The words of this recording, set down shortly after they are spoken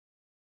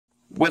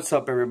What's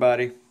up,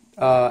 everybody?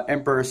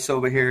 Emperor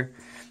Silva here.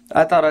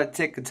 I thought I'd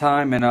take the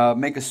time and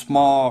make a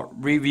small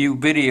review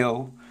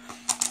video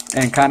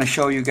and kind of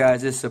show you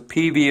guys this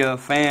Apevia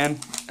fan.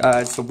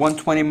 It's a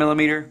 120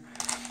 millimeter.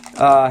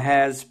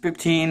 Has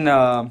 15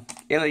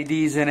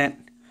 LEDs in it.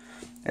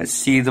 Let's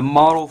see, the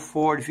model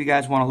for it, if you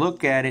guys want to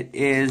look at it,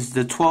 is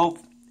the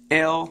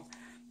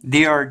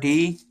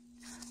 12L-DRD.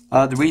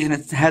 The reason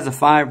it has a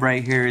 5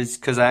 right here is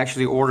because I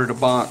actually ordered a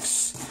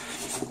box.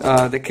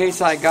 The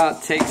case I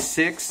got takes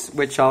 6,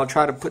 which I'll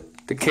try to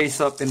put the case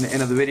up in the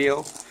end of the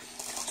video.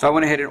 So I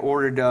went ahead and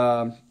ordered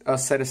a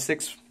set of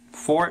 6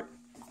 for it.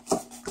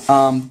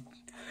 The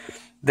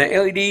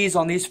LEDs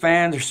on these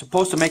fans are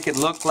supposed to make it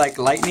look like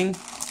lightning.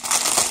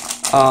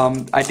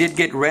 I did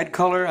get red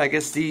color. I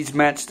guess these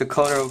match the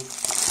color of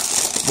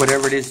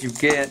whatever it is you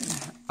get.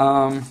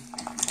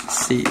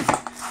 Let's see.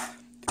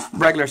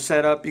 Regular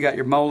setup, you got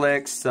your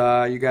Molex,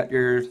 you got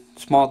your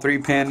small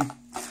 3-pin.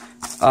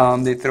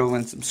 They throw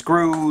in some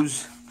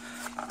screws.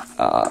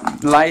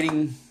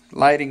 Lighting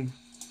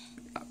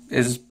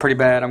is pretty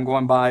bad. I'm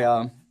going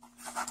by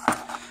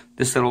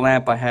this little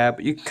lamp I have,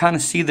 but you can kind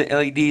of see the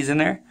LEDs in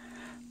there.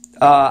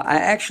 I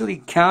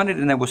actually counted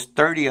and there was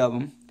 30 of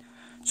them.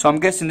 So I'm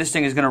guessing this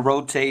thing is going to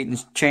rotate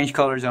and change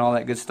colors and all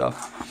that good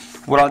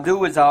stuff. What I'll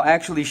do is I'll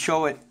actually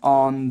show it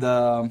on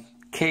the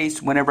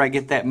case whenever I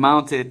get that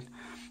mounted,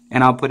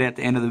 and I'll put it at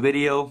the end of the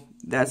video.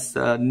 That's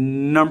the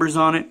numbers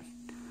on it.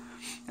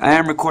 I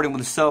am recording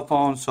with a cell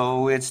phone,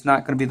 so it's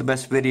not going to be the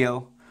best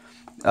video.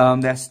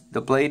 That's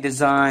the blade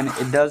design.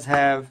 It does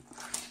have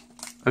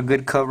a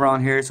good cover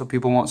on here so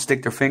people won't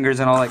stick their fingers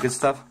and all that good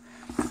stuff.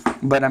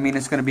 But I mean,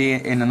 it's going to be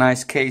in a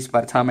nice case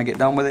by the time I get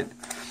done with it.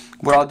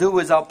 What I'll do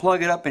is I'll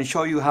plug it up and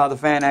show you how the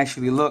fan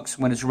actually looks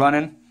when it's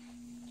running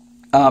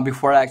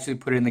before I actually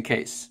put it in the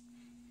case.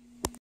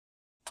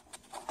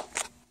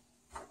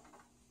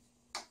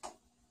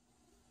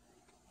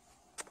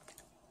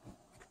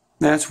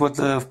 That's what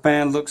the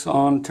fan looks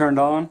on turned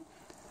on.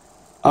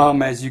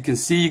 As you can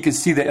see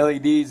the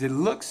LEDs. It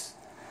looks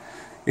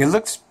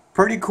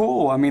pretty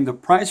cool. I mean, the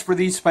price for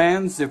these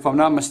fans, if I'm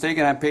not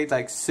mistaken, I paid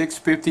like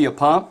 $6.50 a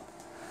pop.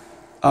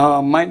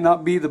 Might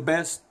not be the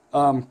best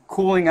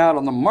cooling out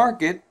on the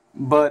market,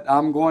 but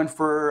I'm going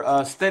for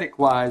aesthetic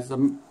wise.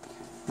 I'm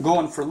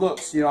going for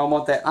looks. You know, I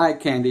want that eye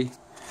candy.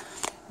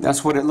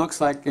 That's what it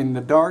looks like in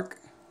the dark.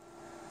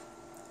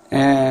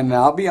 And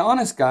I'll be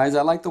honest, guys,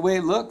 I like the way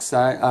it looks.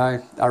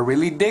 I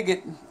really dig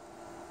it.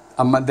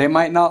 They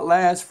might not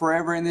last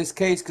forever in this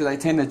case because I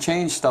tend to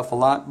change stuff a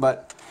lot,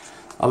 but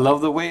I love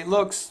the way it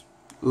looks.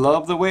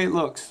 Love the way it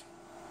looks.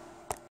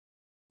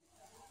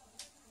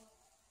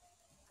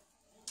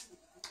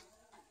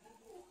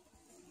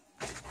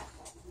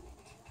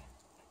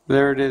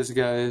 There it is,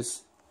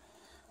 guys.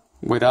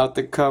 Without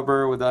the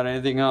cover, without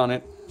anything on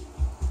it.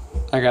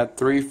 I got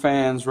 3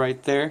 fans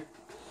right there.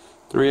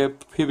 3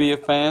 Apevia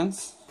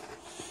fans.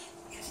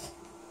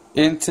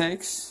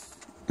 Intakes,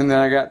 and then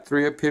I got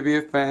 3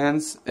 Apevia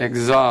fans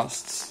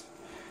exhausts.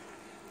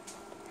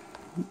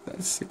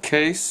 That's the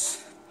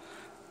case.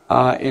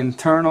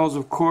 Internals,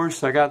 of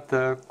course, I got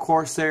the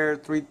Corsair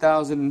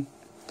 3000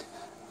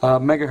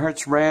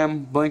 megahertz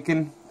RAM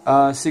blinking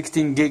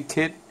 16 gig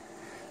kit.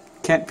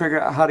 Can't figure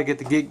out how to get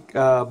the gig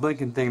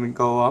blinking thing to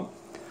go up.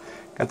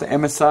 Got the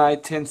MSI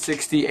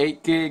 1060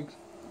 8 gig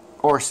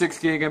or 6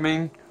 gig, I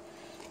mean,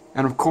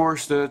 and of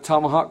course the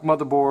Tomahawk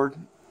motherboard.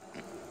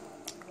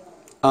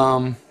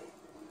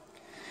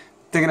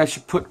 Thinking I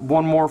should put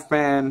one more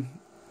fan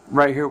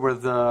right here where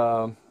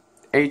the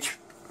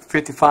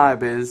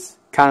H55 is,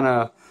 kind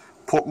of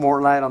put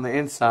more light on the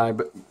inside.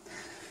 But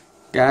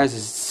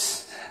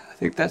guys, I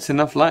think that's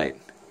enough light.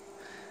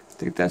 I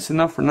think that's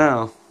enough for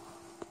now.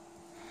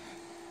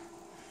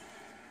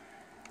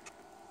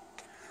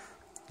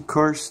 Of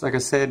course, like I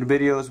said, the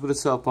video is with a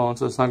cell phone,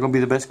 so it's not going to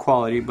be the best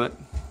quality, but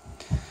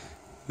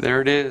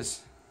there it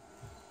is.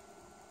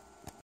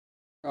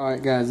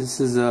 Alright guys, this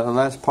is the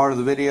last part of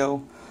the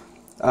video.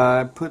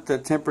 I put the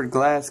tempered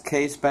glass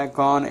case back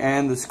on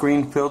and the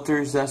screen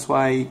filters. That's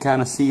why you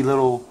kind of see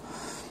little,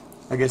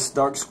 I guess,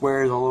 dark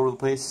squares all over the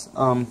place.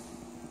 So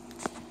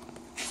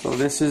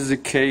this is the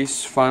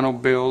case, final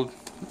build.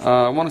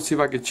 I want to see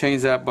if I could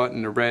change that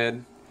button to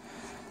red.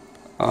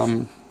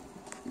 Got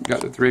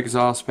the 3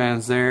 exhaust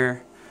fans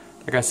there.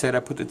 Like I said, I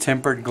put the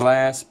tempered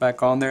glass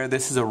back on there.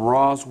 This is a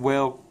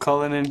Roswell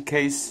Cullinan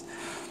case.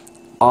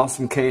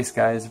 Awesome case,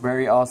 guys.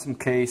 Very awesome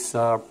case.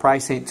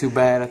 Price ain't too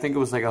bad. I think it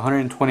was like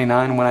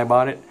 $129 when I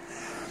bought it.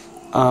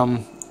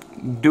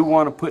 Do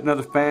want to put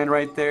another fan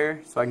right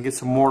there so I can get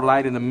some more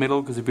light in the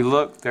middle, because if you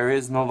look, there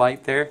is no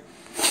light there.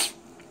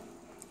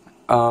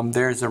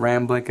 There's the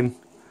RAM blinking.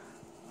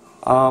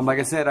 Like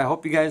I said, I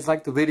hope you guys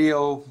liked the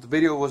video. The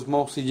video was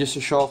mostly just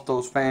to show off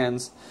those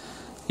fans.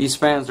 These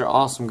fans are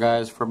awesome,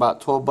 guys. For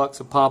about 12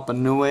 bucks a pop, a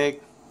NewEgg.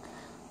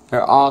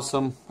 They're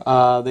awesome.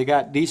 They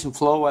got decent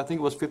flow. I think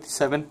it was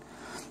 57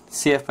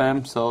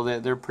 CFM, so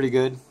they're pretty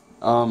good.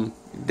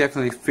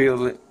 Definitely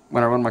feel it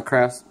when I run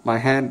my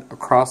hand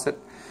across it.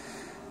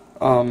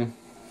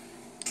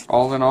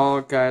 All in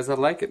all, guys, I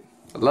like it.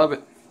 I love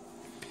it.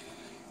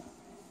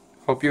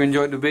 Hope you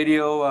enjoyed the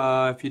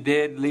video. If you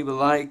did, leave a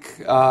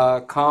like.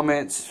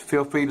 Comments,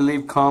 feel free to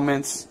leave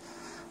comments.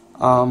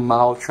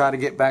 I'll try to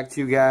get back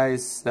to you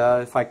guys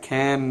if I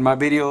can. My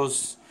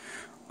videos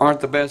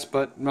aren't the best,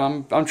 but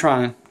I'm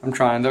trying.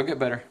 They'll get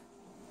better.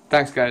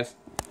 Thanks, guys.